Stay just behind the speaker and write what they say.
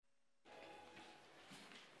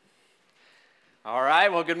All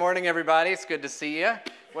right, well, good morning, everybody. It's good to see you.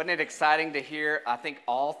 Wasn't it exciting to hear, I think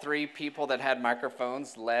all three people that had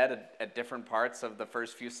microphones led at different parts of the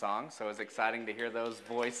first few songs, so it was exciting to hear those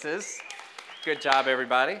voices. Good job,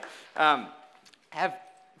 everybody.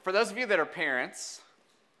 For those of you that are parents,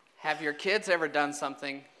 have your kids ever done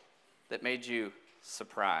something that made you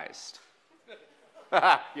surprised?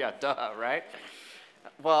 Yeah, duh, right?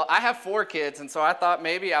 Well, I have 4 kids, and so I thought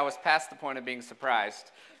maybe I was past the point of being surprised.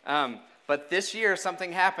 But this year,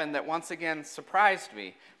 something happened that once again surprised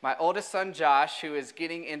me. My oldest son, Josh, who is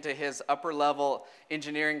getting into his upper-level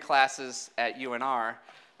engineering classes at UNR,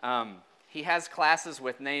 he has classes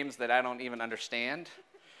with names that I don't even understand.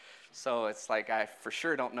 So it's like I for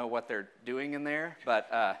sure don't know what they're doing in there. But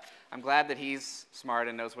I'm glad that he's smart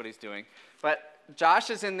and knows what he's doing. But Josh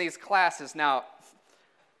is in these classes. Now,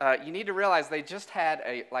 you need to realize they just had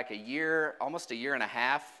a year, almost a year and a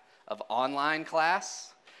half of online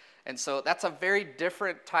class. And so that's a very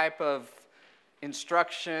different type of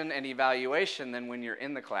instruction and evaluation than when you're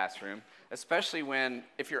in the classroom, especially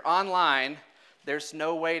if you're online, there's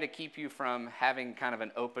no way to keep you from having kind of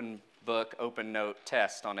an open book, open note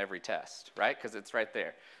test on every test, right? Because it's right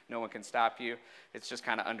there. No one can stop you. It's just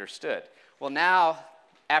kind of understood. Well, now,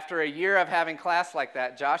 after a year of having class like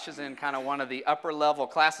that, Josh is in kind of one of the upper level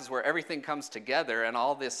classes where everything comes together and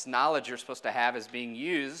all this knowledge you're supposed to have is being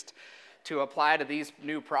used to apply to these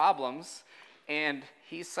new problems, and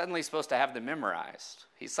he's suddenly supposed to have them memorized.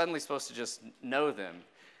 He's suddenly supposed to just know them,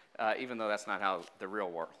 even though that's not how the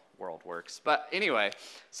real world works. But anyway,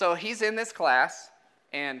 so he's in this class,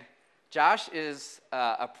 and Josh is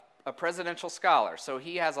a presidential scholar, so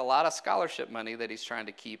he has a lot of scholarship money that he's trying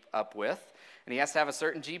to keep up with, and he has to have a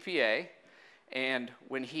certain GPA, and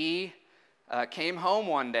when he came home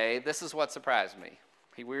one day, this is what surprised me.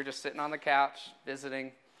 We were just sitting on the couch,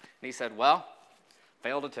 visiting, and he said, well,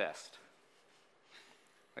 failed a test.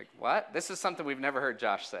 Like, what? This is something we've never heard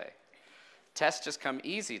Josh say. Tests just come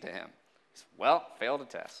easy to him. He said, well, failed a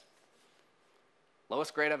test.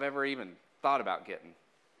 Lowest grade I've ever even thought about getting.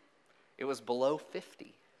 It was below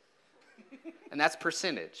 50. And that's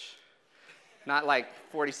percentage. Not like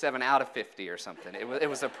 47 out of 50 or something. It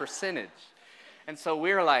was a percentage. And so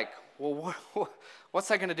we were like, well, what's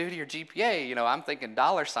that going to do to your GPA? You know, I'm thinking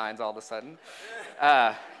dollar signs all of a sudden,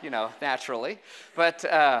 naturally. But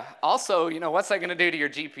also, what's that going to do to your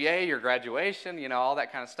GPA, your graduation, all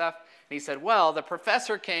that kind of stuff? And he said, well, the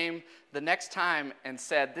professor came the next time and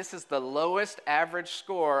said, this is the lowest average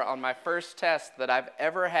score on my first test that I've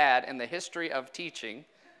ever had in the history of teaching.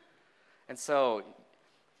 And so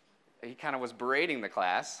he kind of was berating the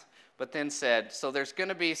class, but then said, so there's going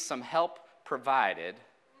to be some help provided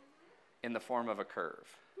in the form of a curve.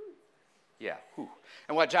 Yeah. Whew.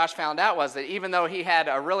 And what Josh found out was that even though he had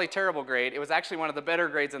a really terrible grade, it was actually one of the better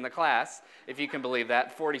grades in the class, if you can believe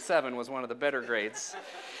that. 47 was one of the better grades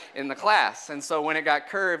in the class. And so when it got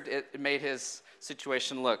curved, it made his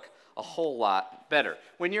situation look a whole lot better.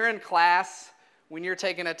 When you're in class, when you're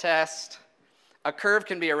taking a test, a curve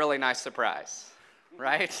can be a really nice surprise.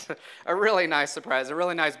 Right? A really nice surprise, a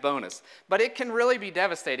really nice bonus. But it can really be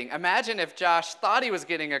devastating. Imagine if Josh thought he was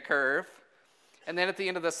getting a curve, and then at the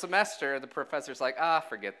end of the semester, the professor's like,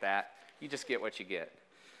 forget that. You just get what you get.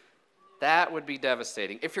 That would be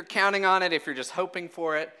devastating. If you're counting on it, if you're just hoping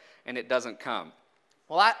for it, and it doesn't come.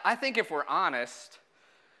 Well, I think if we're honest,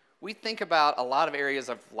 we think about a lot of areas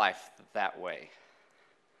of life that way.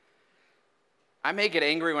 I may get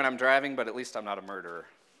angry when I'm driving, but at least I'm not a murderer.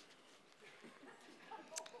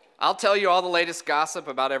 I'll tell you all the latest gossip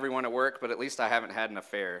about everyone at work, but at least I haven't had an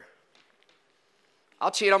affair.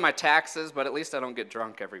 I'll cheat on my taxes, but at least I don't get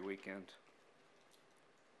drunk every weekend.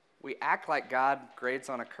 We act like God grades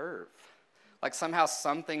on a curve. Like somehow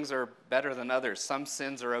some things are better than others. Some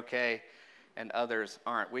sins are okay and others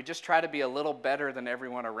aren't. We just try to be a little better than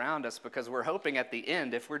everyone around us because we're hoping at the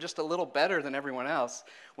end, if we're just a little better than everyone else,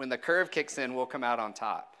 when the curve kicks in, we'll come out on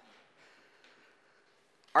top.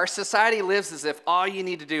 Our society lives as if all you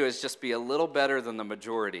need to do is just be a little better than the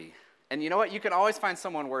majority. And you know what? You can always find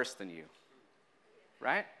someone worse than you,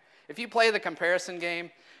 right? If you play the comparison game,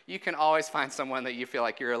 you can always find someone that you feel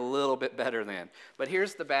like you're a little bit better than. But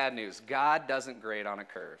here's the bad news. God doesn't grade on a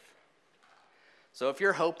curve. So if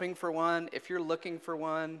you're hoping for one, if you're looking for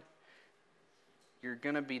one, you're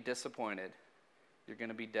going to be disappointed. You're going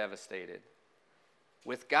to be devastated.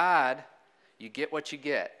 With God, you get what you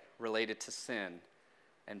get related to sin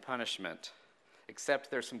and punishment,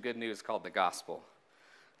 except there's some good news called the gospel.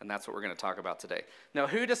 And that's what we're going to talk about today. Now,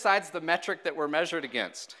 who decides the metric that we're measured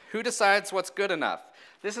against? Who decides what's good enough?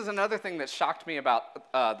 This is another thing that shocked me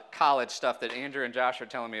about college stuff that Andrew and Josh are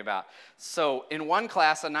telling me about. So in one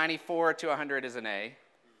class, a 94 to 100 is an A.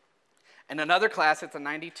 In another class, it's a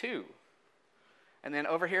 92. And then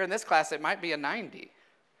over here in this class, it might be a 90.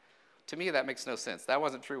 To me, that makes no sense. That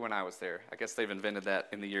wasn't true when I was there. I guess they've invented that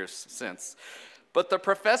in the years since. But the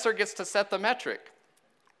professor gets to set the metric.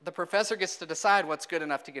 The professor gets to decide what's good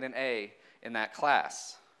enough to get an A in that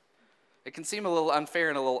class. It can seem a little unfair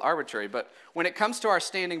and a little arbitrary, but when it comes to our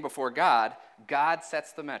standing before God, God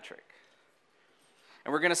sets the metric.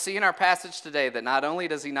 And we're going to see in our passage today that not only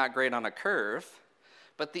does he not grade on a curve,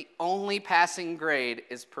 but the only passing grade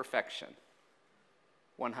is perfection,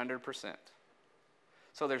 100%.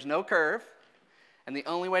 So there's no curve, and the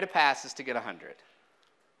only way to pass is to get 100.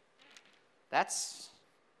 That's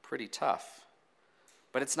pretty tough.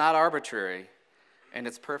 But it's not arbitrary, and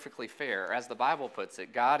it's perfectly fair. As the Bible puts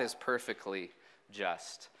it, God is perfectly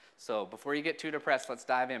just. So before you get too depressed, let's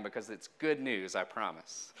dive in because it's good news, I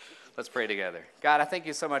promise. Let's pray together. God, I thank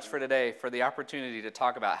you so much for today, for the opportunity to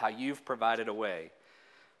talk about how you've provided a way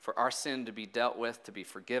for our sin to be dealt with, to be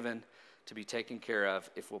forgiven, to be taken care of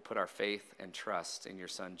if we'll put our faith and trust in your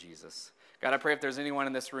Son, Jesus. God, I pray if there's anyone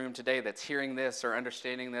in this room today that's hearing this or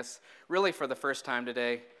understanding this really for the first time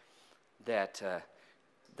today, that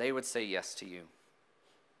they would say yes to you.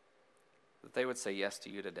 That they would say yes to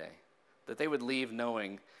you today. That they would leave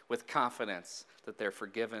knowing with confidence that they're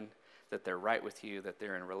forgiven, that they're right with you, that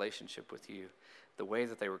they're in relationship with you, the way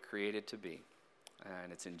that they were created to be.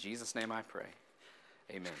 And it's in Jesus' name I pray.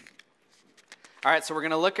 Amen. All right, so we're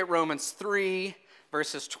going to look at Romans 3,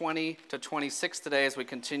 verses 20 to 26 today as we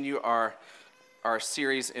continue our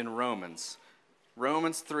series in Romans.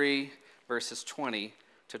 Romans 3, verses 20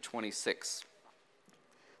 to 26.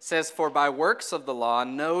 Says, "For by works of the law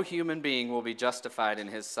no human being will be justified in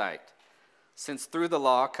his sight, since through the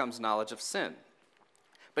law comes knowledge of sin.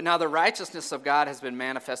 But now the righteousness of God has been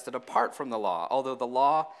manifested apart from the law, although the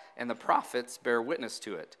law and the prophets bear witness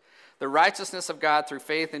to it. The righteousness of God through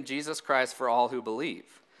faith in Jesus Christ for all who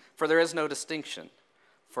believe. For there is no distinction,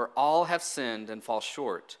 for all have sinned and fall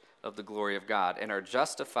short of the glory of God, and are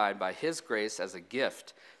justified by his grace as a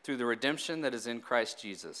gift through the redemption that is in Christ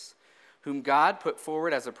Jesus, whom God put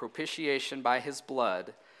forward as a propitiation by his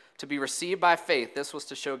blood, to be received by faith. This was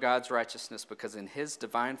to show God's righteousness, because in his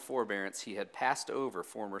divine forbearance he had passed over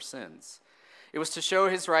former sins. It was to show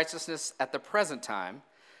his righteousness at the present time,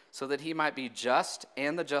 so that he might be just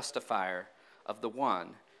and the justifier of the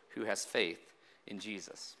one who has faith in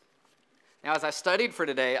Jesus." Now, as I studied for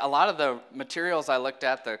today, a lot of the materials I looked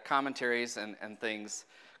at, the commentaries and things,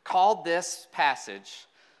 called this passage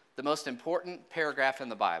the most important paragraph in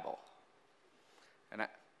the Bible. And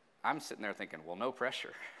I'm sitting there thinking, well, no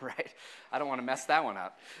pressure, right? I don't want to mess that one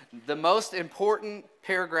up. The most important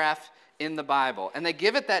paragraph in the Bible. And they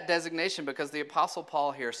give it that designation because the Apostle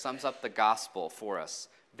Paul here sums up the gospel for us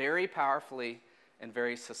very powerfully and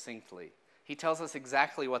very succinctly. He tells us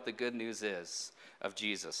exactly what the good news is of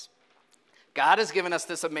Jesus. God has given us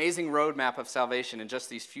this amazing roadmap of salvation in just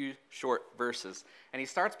these few short verses. And he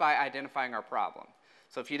starts by identifying our problem.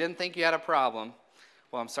 So if you didn't think you had a problem,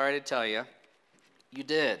 well, I'm sorry to tell you, you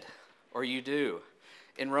did, or you do.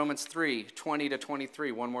 In Romans 3, 20 to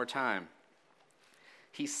 23, one more time,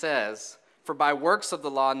 he says, "For by works of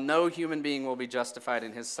the law no human being will be justified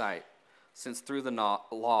in his sight, since through the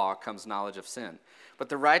law comes knowledge of sin. But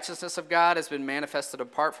the righteousness of God has been manifested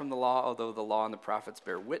apart from the law, although the law and the prophets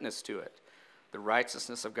bear witness to it. The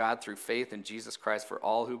righteousness of God through faith in Jesus Christ for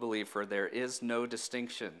all who believe, for there is no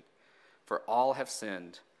distinction, for all have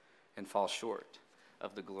sinned and fall short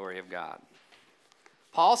of the glory of God."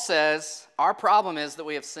 Paul says our problem is that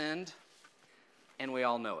we have sinned and we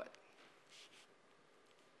all know it.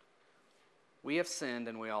 We have sinned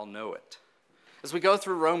and we all know it. As we go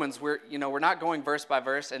through Romans, we're not going verse by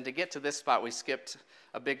verse, and to get to this spot, we skipped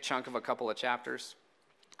a big chunk of a couple of chapters.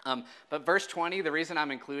 But verse 20, the reason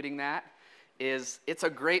I'm including that is it's a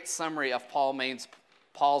great summary of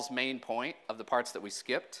Paul's main point of the parts that we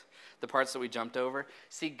skipped, the parts that we jumped over.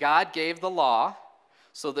 See, God gave the law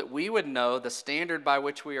so that we would know the standard by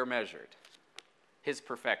which we are measured, his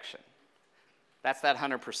perfection. That's that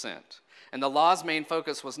 100%. And the law's main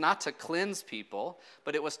focus was not to cleanse people,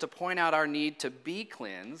 but it was to point out our need to be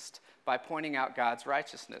cleansed by pointing out God's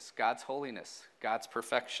righteousness, God's holiness, God's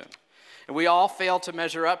perfection. And we all fail to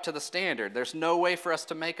measure up to the standard. There's no way for us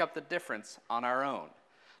to make up the difference on our own.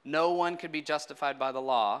 No one could be justified by the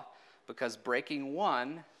law because breaking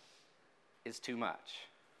one is too much.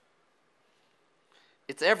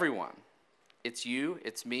 It's everyone. It's you,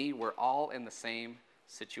 it's me. We're all in the same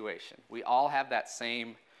situation. We all have that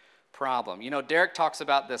same problem. You know, Derek talks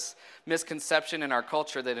about this misconception in our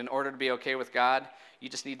culture that in order to be okay with God, you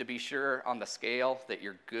just need to be sure on the scale that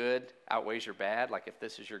your good outweighs your bad. Like if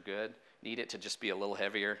this is your good, need it to just be a little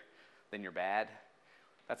heavier than your bad.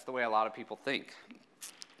 That's the way a lot of people think.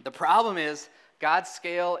 The problem is God's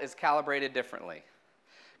scale is calibrated differently.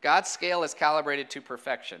 God's scale is calibrated to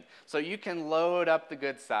perfection. So you can load up the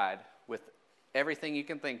good side with everything you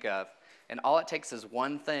can think of, and all it takes is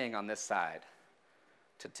one thing on this side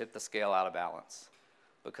to tip the scale out of balance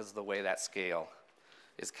because of the way that scale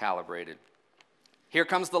is calibrated. Here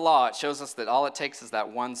comes the law. It shows us that all it takes is that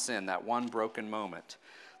one sin, that one broken moment,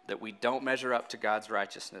 that we don't measure up to God's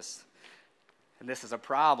righteousness. And this is a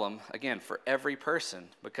problem, again, for every person,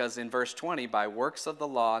 because in verse 20, by works of the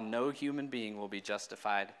law, no human being will be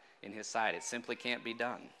justified in his sight. It simply can't be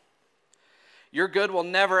done. Your good will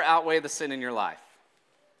never outweigh the sin in your life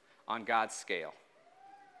on God's scale,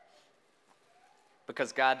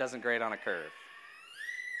 because God doesn't grade on a curve.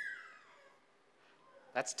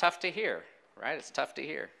 That's tough to hear, right? It's tough to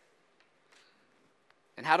hear.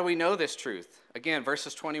 And how do we know this truth? Again,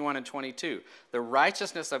 verses 21 and 22. The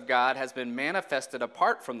righteousness of God has been manifested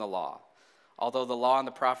apart from the law. Although the law and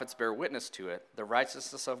the prophets bear witness to it, the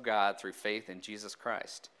righteousness of God through faith in Jesus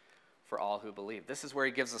Christ for all who believe. This is where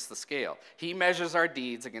he gives us the scale. He measures our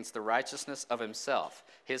deeds against the righteousness of himself,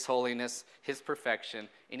 his holiness, his perfection.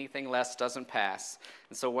 Anything less doesn't pass.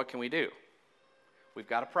 And so what can we do? We've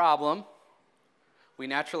got a problem. We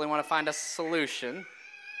naturally want to find a solution,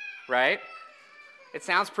 right? It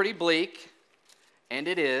sounds pretty bleak, and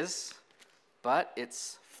it is, but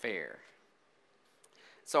it's fair.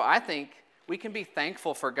 So I think we can be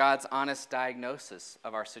thankful for God's honest diagnosis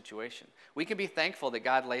of our situation. We can be thankful that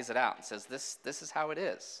God lays it out and says, this is how it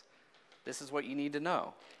is. This is what you need to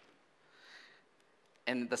know.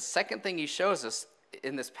 And the second thing he shows us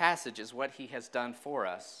in this passage is what he has done for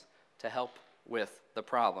us to help with the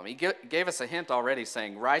problem. He gave us a hint already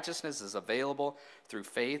saying righteousness is available through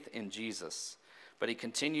faith in Jesus. But he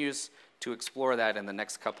continues to explore that in the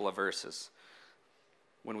next couple of verses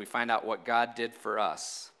when we find out what God did for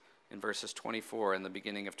us in verses 24 and the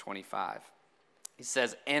beginning of 25. He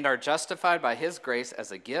says, and are justified by his grace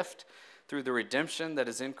as a gift through the redemption that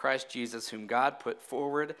is in Christ Jesus, whom God put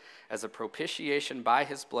forward as a propitiation by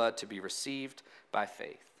his blood to be received by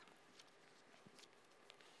faith.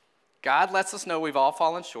 God lets us know we've all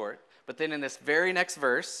fallen short, but then in this very next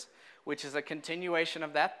verse, which is a continuation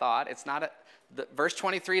of that thought, it's not verse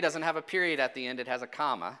 23 doesn't have a period at the end, it has a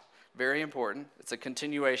comma. Very important. It's a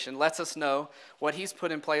continuation. Lets us know what he's put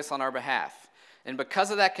in place on our behalf. And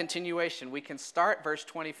because of that continuation, we can start verse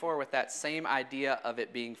 24 with that same idea of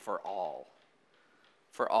it being for all.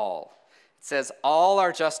 For all. It says, all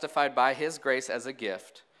are justified by his grace as a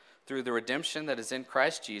gift through the redemption that is in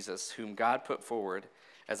Christ Jesus, whom God put forward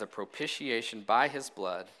as a propitiation by his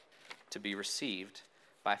blood to be received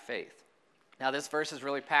by faith. Now, this verse is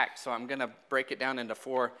really packed, so I'm going to break it down into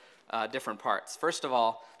four different parts. First of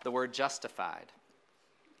all, the word justified.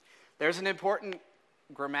 There's an important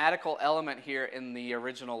grammatical element here in the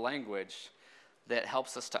original language that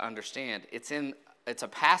helps us to understand. It's a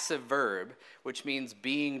passive verb, which means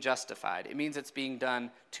being justified. It means it's being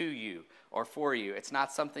done to you or for you. It's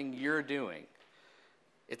not something you're doing.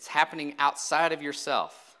 It's happening outside of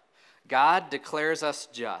yourself. God declares us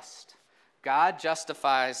just. God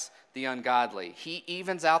justifies the ungodly. He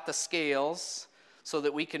evens out the scales so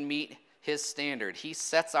that we can meet his standard. He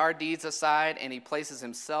sets our deeds aside and he places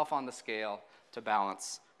himself on the scale to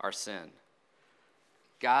balance our sin.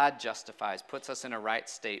 God justifies, puts us in a right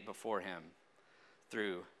state before him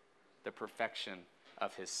through the perfection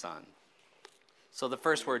of his Son. So the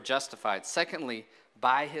first word, justified. Secondly,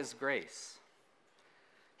 by his grace,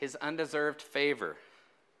 his undeserved favor.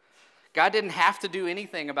 God didn't have to do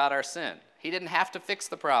anything about our sin. He didn't have to fix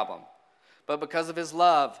the problem. But because of his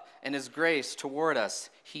love and his grace toward us,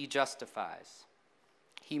 he justifies.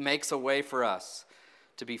 He makes a way for us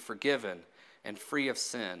to be forgiven and free of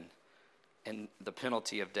sin and the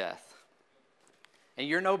penalty of death. And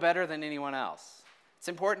you're no better than anyone else. It's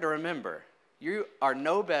important to remember, you are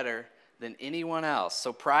no better than anyone else.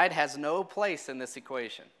 So pride has no place in this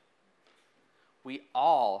equation. We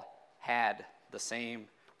all had the same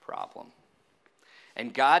problem.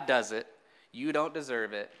 And God does it. You don't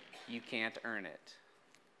deserve it. You can't earn it.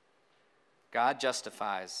 God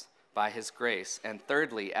justifies by his grace. And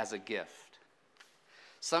thirdly, as a gift.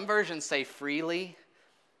 Some versions say freely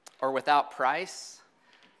or without price.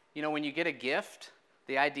 You know, when you get a gift,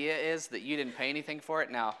 the idea is that you didn't pay anything for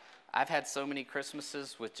it. Now, I've had so many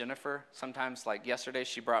Christmases with Jennifer. Sometimes, like yesterday,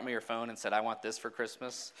 she brought me her phone and said, I want this for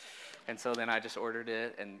Christmas. And so then I just ordered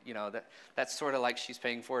it. And, that's sort of like she's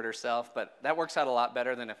paying for it herself. But that works out a lot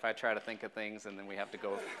better than if I try to think of things and then we have to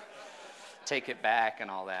go take it back and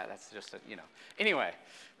all that. That's just, Anyway,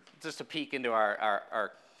 just a peek into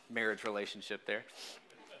our marriage relationship there.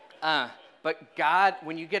 But God,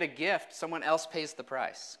 when you get a gift, someone else pays the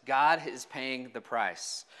price. God is paying the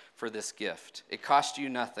price for this gift. It cost you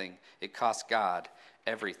nothing. It cost God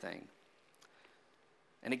everything.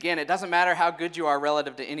 And again, it doesn't matter how good you are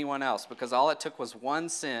relative to anyone else, because all it took was one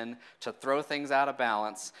sin to throw things out of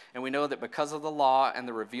balance. And we know that because of the law and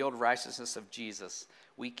the revealed righteousness of Jesus,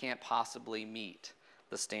 we can't possibly meet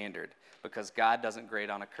the standard, because God doesn't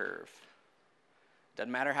grade on a curve.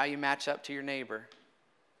 Doesn't matter how you match up to your neighbor.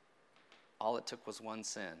 All it took was one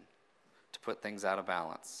sin to put things out of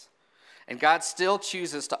balance. And God still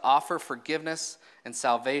chooses to offer forgiveness and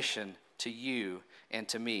salvation to you and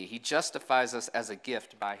to me. He justifies us as a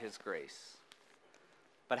gift by his grace.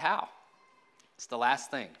 But how? It's the last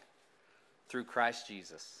thing. Through Christ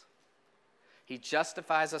Jesus. He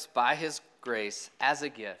justifies us by his grace as a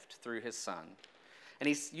gift through his Son. And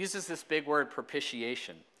he uses this big word,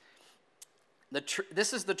 propitiation.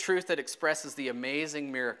 This is the truth that expresses the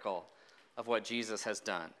amazing miracle of what Jesus has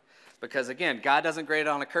done. Because again, God doesn't grade it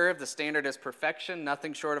on a curve. The standard is perfection,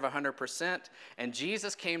 nothing short of 100%. And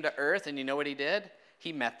Jesus came to earth, and you know what he did?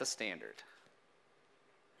 He met the standard.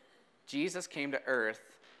 Jesus came to earth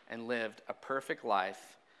and lived a perfect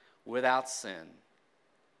life without sin.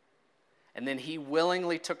 And then he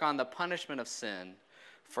willingly took on the punishment of sin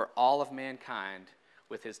for all of mankind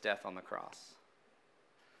with his death on the cross.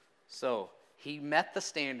 So he met the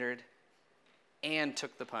standard and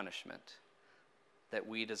took the punishment that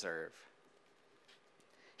we deserve.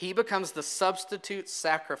 He becomes the substitute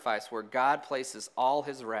sacrifice where God places all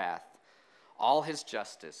his wrath, all his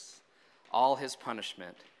justice, all his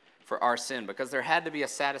punishment for our sin, because there had to be a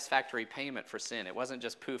satisfactory payment for sin. It wasn't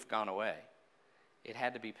just poof, gone away. It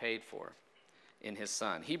had to be paid for in his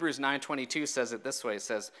Son. Hebrews 9:22 says it this way. It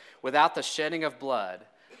says, without the shedding of blood,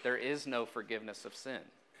 there is no forgiveness of sin.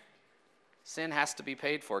 Sin has to be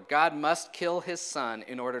paid for. God must kill his Son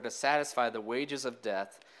in order to satisfy the wages of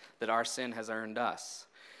death that our sin has earned us.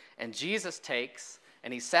 And Jesus takes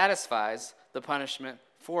and he satisfies the punishment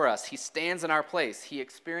for us. He stands in our place. He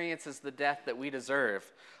experiences the death that we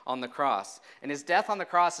deserve on the cross. And his death on the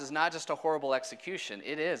cross is not just a horrible execution.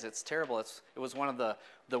 It is. It's terrible. It was one of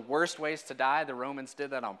the worst ways to die. The Romans did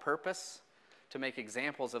that on purpose to make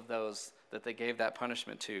examples of those that they gave that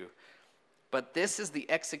punishment to. But this is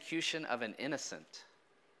the execution of an innocent.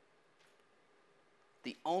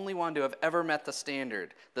 The only one to have ever met the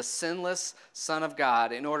standard, the sinless Son of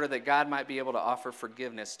God, in order that God might be able to offer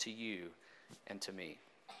forgiveness to you and to me.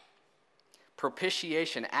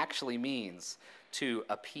 Propitiation actually means to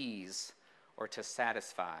appease or to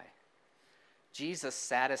satisfy. Jesus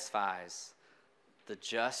satisfies the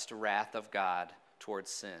just wrath of God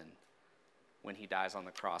towards sin when he dies on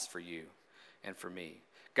the cross for you and for me.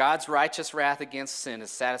 God's righteous wrath against sin is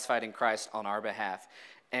satisfied in Christ on our behalf.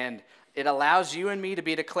 And it allows you and me to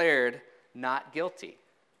be declared not guilty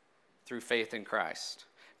through faith in Christ.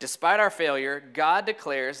 Despite our failure, God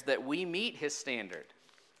declares that we meet his standard.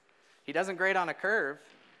 He doesn't grade on a curve.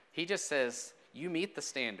 He just says, you meet the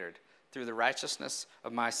standard through the righteousness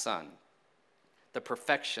of my Son, the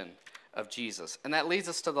perfection of Jesus. And that leads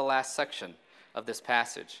us to the last section of this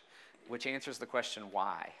passage, which answers the question,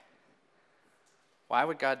 why? Why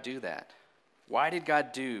would God do that? Why did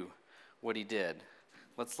God do what he did?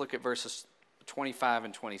 Let's look at verses 25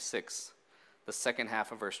 and 26, the second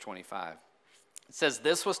half of verse 25. It says,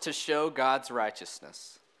 this was to show God's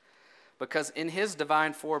righteousness, because in his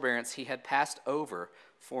divine forbearance he had passed over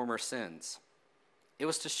former sins. It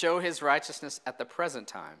was to show his righteousness at the present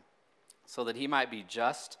time, so that he might be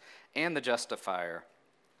just and the justifier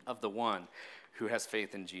of the one who has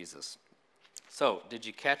faith in Jesus. So, did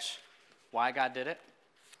you catch why God did it?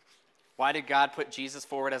 Why did God put Jesus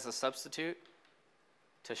forward as a substitute?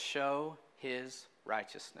 To show his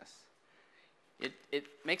righteousness. It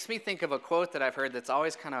makes me think of a quote that I've heard that's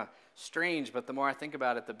always kind of strange, but the more I think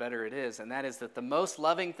about it, the better it is. And that is that the most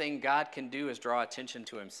loving thing God can do is draw attention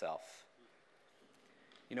to himself.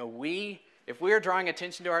 You know, if we are drawing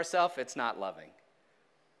attention to ourselves, it's not loving.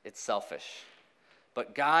 It's selfish.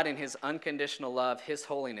 But God, in his unconditional love, his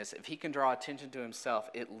holiness, if he can draw attention to himself,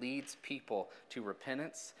 it leads people to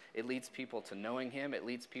repentance. It leads people to knowing him. It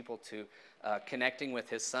leads people to connecting with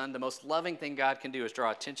his Son. The most loving thing God can do is draw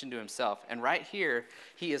attention to himself. And right here,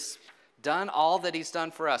 he has done all that he's done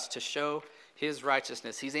for us to show his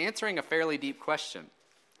righteousness. He's answering a fairly deep question.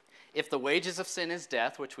 If the wages of sin is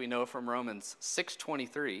death, which we know from Romans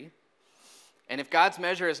 6:23, and if God's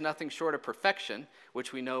measure is nothing short of perfection,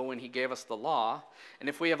 which we know when he gave us the law, and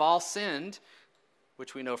if we have all sinned,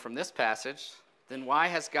 which we know from this passage, then why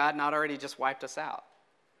has God not already just wiped us out?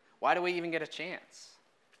 Why do we even get a chance?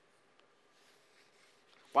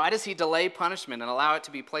 Why does he delay punishment and allow it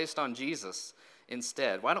to be placed on Jesus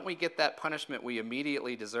instead? Why don't we get that punishment we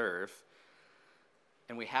immediately deserve,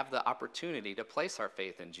 and we have the opportunity to place our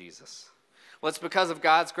faith in Jesus? Well, it's because of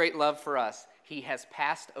God's great love for us. He has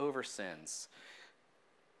passed over sins.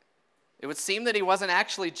 It would seem that he wasn't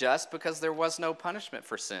actually just because there was no punishment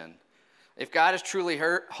for sin. If God is truly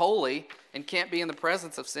holy and can't be in the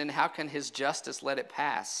presence of sin, how can his justice let it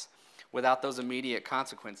pass without those immediate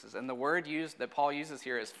consequences? And the word that Paul uses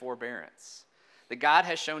here is forbearance. That God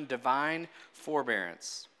has shown divine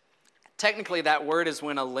forbearance. Technically, that word is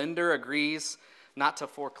when a lender agrees not to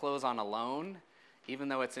foreclose on a loan, even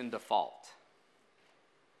though it's in default.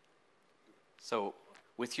 So,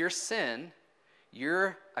 with your sin,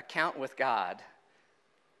 your account with God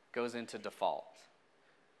goes into default.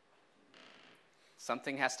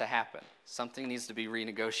 Something has to happen. Something needs to be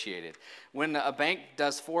renegotiated. When a bank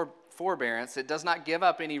does forbearance, it does not give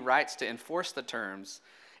up any rights to enforce the terms.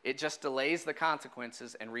 It just delays the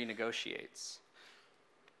consequences and renegotiates.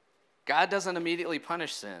 God doesn't immediately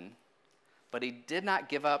punish sin, but he did not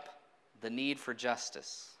give up the need for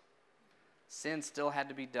justice. Sin still had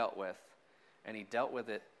to be dealt with, and he dealt with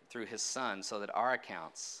it through his Son so that our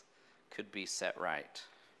accounts could be set right.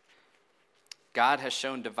 God has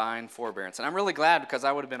shown divine forbearance. And I'm really glad, because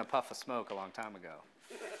I would have been a puff of smoke a long time ago.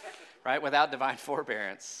 Right? Without divine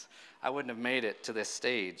forbearance, I wouldn't have made it to this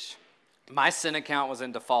stage. My sin account was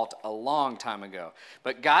in default a long time ago.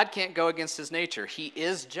 But God can't go against his nature. He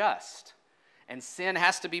is just, and sin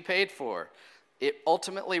has to be paid for. It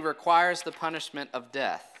ultimately requires the punishment of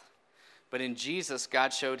death. But in Jesus,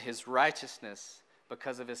 God showed his righteousness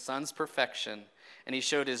because of his Son's perfection, and he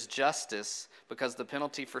showed his justice because the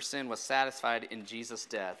penalty for sin was satisfied in Jesus'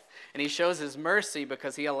 death. And he shows his mercy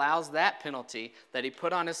because he allows that penalty that he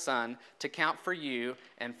put on his Son to count for you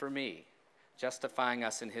and for me, justifying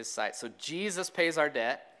us in his sight. So Jesus pays our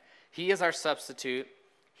debt. He is our substitute.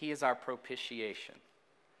 He is our propitiation.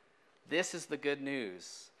 This is the good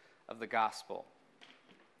news of the gospel.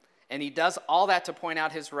 And he does all that to point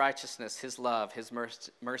out his righteousness, his love, his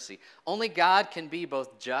mercy. Only God can be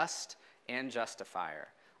both just and justifier.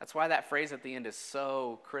 That's why that phrase at the end is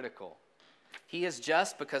so critical. He is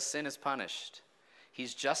just because sin is punished.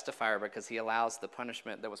 He's justifier because he allows the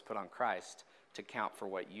punishment that was put on Christ to count for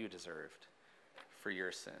what you deserved for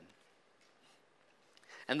your sin.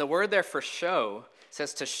 And the word there for show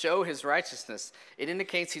says to show his righteousness. It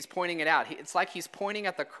indicates he's pointing it out. It's like he's pointing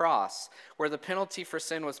at the cross where the penalty for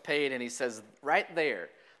sin was paid, and he says, right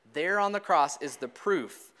there on the cross is the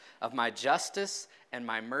proof of my justice and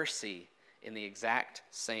my mercy in the exact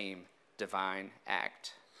same divine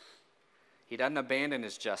act. He doesn't abandon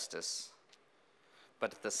his justice,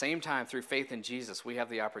 but at the same time, through faith in Jesus, we have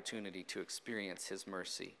the opportunity to experience his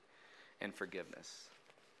mercy and forgiveness.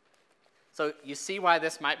 So you see why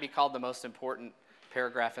this might be called the most important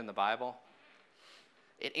paragraph in the Bible?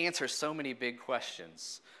 It answers so many big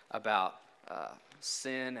questions about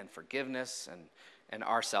sin and forgiveness and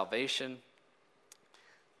our salvation.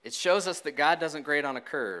 It shows us that God doesn't grade on a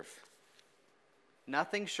curve.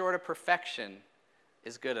 Nothing short of perfection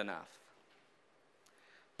is good enough.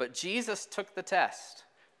 But Jesus took the test.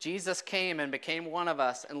 Jesus came and became one of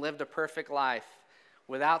us and lived a perfect life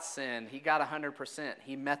without sin. He got 100%.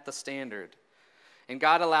 He met the standard. And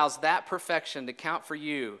God allows that perfection to count for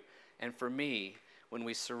you and for me when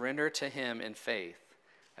we surrender to him in faith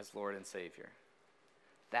as Lord and Savior.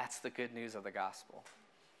 That's the good news of the gospel.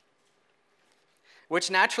 Which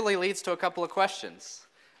naturally leads to a couple of questions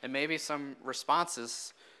and maybe some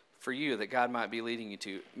responses for you that God might be leading you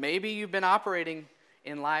to. Maybe you've been operating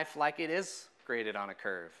in life like it is graded on a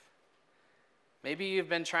curve. Maybe you've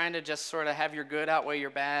been trying to just sort of have your good outweigh your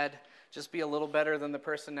bad, just be a little better than the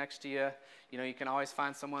person next to you. You know, you can always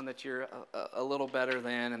find someone that you're a little better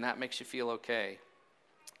than, and that makes you feel okay.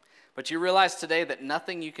 But you realize today that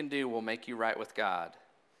nothing you can do will make you right with God.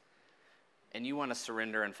 And you want to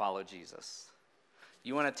surrender and follow Jesus.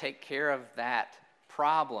 You want to take care of that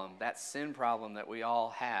problem, that sin problem that we all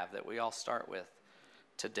have, that we all start with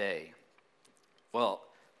today. Well,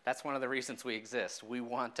 that's one of the reasons we exist. We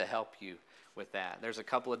want to help you with that. There's a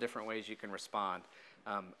couple of different ways you can respond.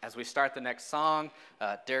 As we start the next song,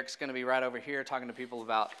 Derek's going to be right over here talking to people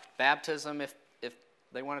about baptism if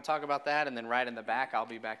they want to talk about that, and then right in the back, I'll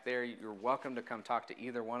be back there. You're welcome to come talk to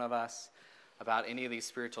either one of us. about any of these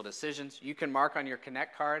spiritual decisions, you can mark on your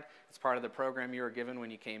Connect card. It's part of the program you were given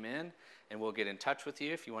when you came in, and we'll get in touch with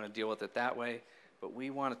you if you want to deal with it that way. But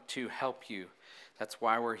we want to help you. That's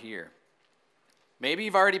why we're here. Maybe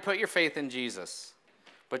you've already put your faith in Jesus,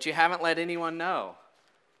 but you haven't let anyone know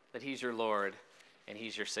that he's your Lord and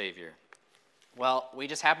he's your Savior. Well, we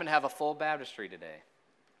just happen to have a full baptistry today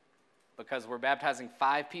because we're baptizing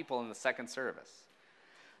 5 people in the second service.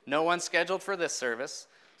 No one scheduled for this service,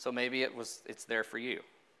 so maybe it's there for you.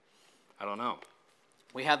 I don't know.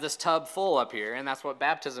 We have this tub full up here, and that's what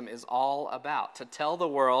baptism is all about, to tell the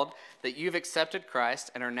world that you've accepted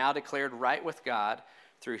Christ and are now declared right with God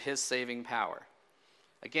through his saving power.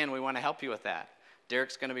 Again, we want to help you with that.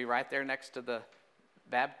 Derek's going to be right there next to the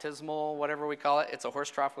baptismal, whatever we call it. It's a horse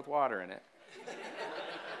trough with water in it.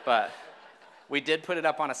 But we did put it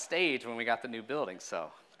up on a stage when we got the new building,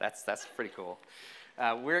 so that's pretty cool.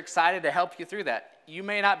 We're excited to help you through that. You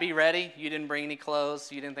may not be ready. You didn't bring any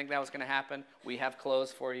clothes. You didn't think that was going to happen. We have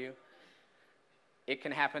clothes for you. It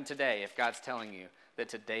can happen today if God's telling you that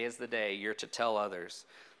today is the day you're to tell others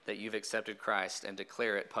that you've accepted Christ and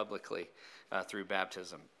declare it publicly through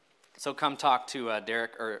baptism. So come talk to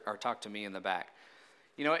Derek or talk to me in the back.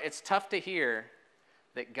 You know, it's tough to hear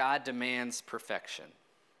that God demands perfection,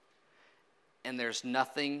 and there's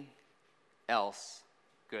nothing else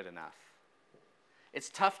good enough. It's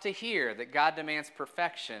tough to hear that God demands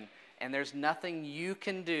perfection, and there's nothing you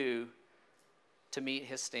can do to meet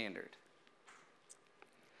his standard.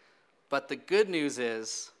 But the good news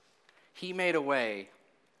is he made a way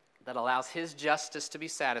that allows his justice to be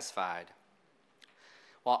satisfied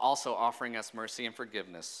while also offering us mercy and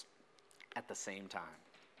forgiveness at the same time.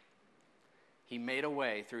 He made a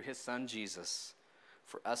way through his son Jesus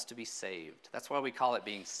for us to be saved. That's why we call it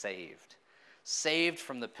being saved. Saved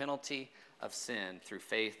from the penalty of sin through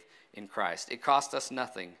faith in Christ. It cost us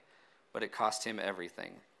nothing, but it cost him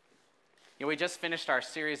everything. You know, we just finished our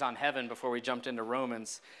series on heaven before we jumped into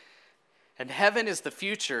Romans. And heaven is the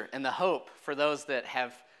future and the hope for those that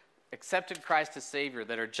have accepted Christ as Savior,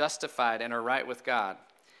 that are justified and are right with God.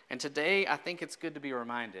 And today, I think it's good to be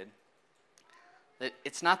reminded that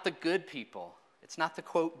it's not the good people, it's not the,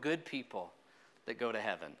 quote, good people that go to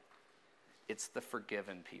heaven. It's the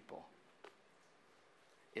forgiven people.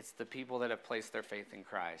 It's the people that have placed their faith in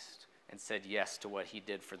Christ and said yes to what he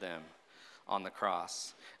did for them on the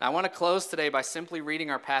cross. And I want to close today by simply reading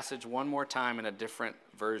our passage one more time in a different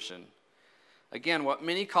version. Again, what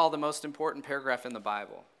many call the most important paragraph in the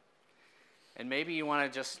Bible. And maybe you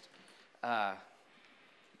want to just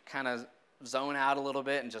kind of zone out a little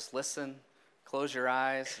bit and just listen, close your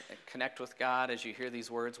eyes, and connect with God as you hear these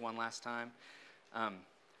words one last time.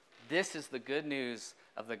 This is the good news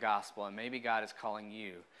of the gospel, and maybe God is calling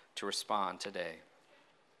you to respond today.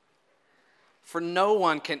 For no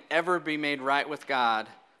one can ever be made right with God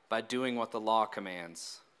by doing what the law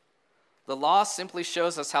commands. The law simply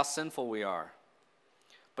shows us how sinful we are.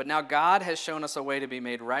 But now God has shown us a way to be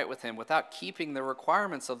made right with him without keeping the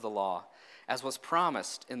requirements of the law, as was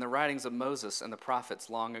promised in the writings of Moses and the prophets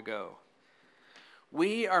long ago.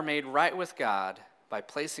 We are made right with God by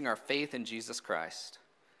placing our faith in Jesus Christ.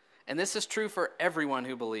 And this is true for everyone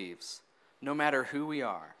who believes, no matter who we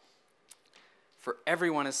are. For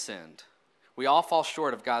everyone has sinned. We all fall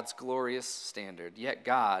short of God's glorious standard, yet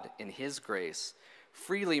God, in his grace,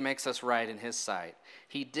 freely makes us right in his sight.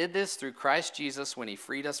 He did this through Christ Jesus when he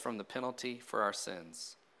freed us from the penalty for our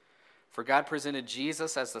sins. For God presented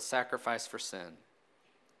Jesus as the sacrifice for sin.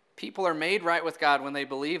 People are made right with God when they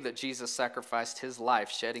believe that Jesus sacrificed his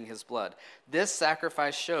life, shedding his blood. This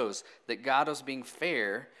sacrifice shows that God was being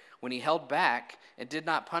fair when he held back and did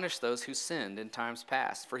not punish those who sinned in times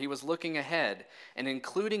past, for he was looking ahead and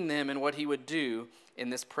including them in what he would do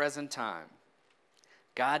in this present time.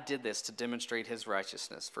 God did this to demonstrate his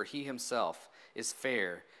righteousness, for he himself is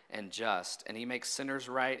fair and just, and he makes sinners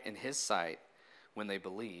right in his sight when they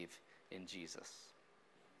believe in Jesus.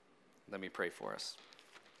 Let me pray for us.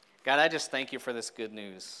 God, I just thank you for this good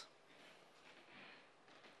news.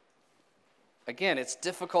 Again, it's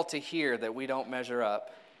difficult to hear that we don't measure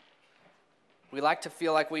up. We like to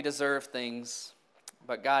feel like we deserve things,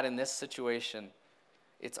 but God, in this situation,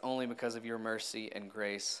 it's only because of your mercy and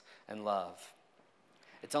grace and love.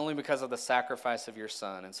 It's only because of the sacrifice of your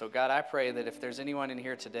Son. And so, God, I pray that if there's anyone in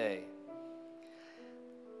here today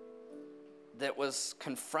that was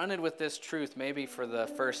confronted with this truth maybe for the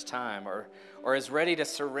first time or is ready to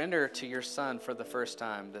surrender to your Son for the first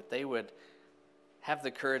time, that they would have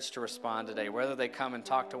the courage to respond today, whether they come and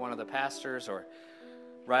talk to one of the pastors or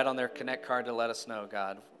write on their Connect card to let us know,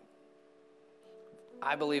 God.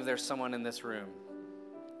 I believe there's someone in this room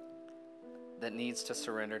that needs to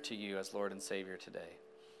surrender to you as Lord and Savior today.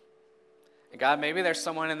 And God, maybe there's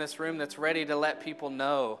someone in this room that's ready to let people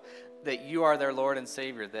know that you are their Lord and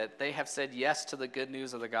Savior, that they have said yes to the good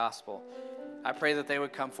news of the gospel. I pray that they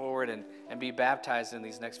would come forward and be baptized in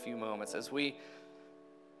these next few moments as we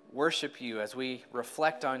worship you, as we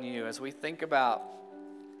reflect on you, as we think about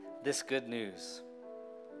this good news,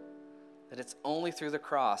 that it's only through the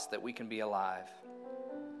cross that we can be alive.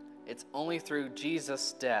 It's only through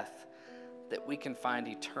Jesus' death that we can find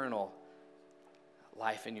eternal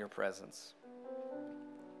life in your presence.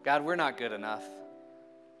 God, we're not good enough,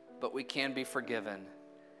 but we can be forgiven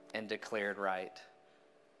and declared right.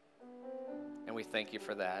 And we thank you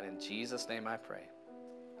for that. In Jesus' name I pray.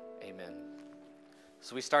 Amen.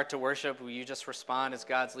 So we start to worship. Will you just respond as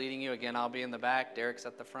God's leading you? Again, I'll be in the back. Derek's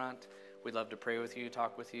at the front. We'd love to pray with you,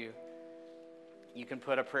 talk with you. You can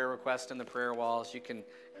put a prayer request in the prayer walls. You can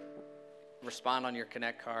respond on your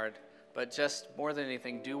Connect card. But just more than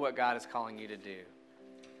anything, do what God is calling you to do.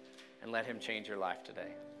 And let him change your life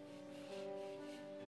today.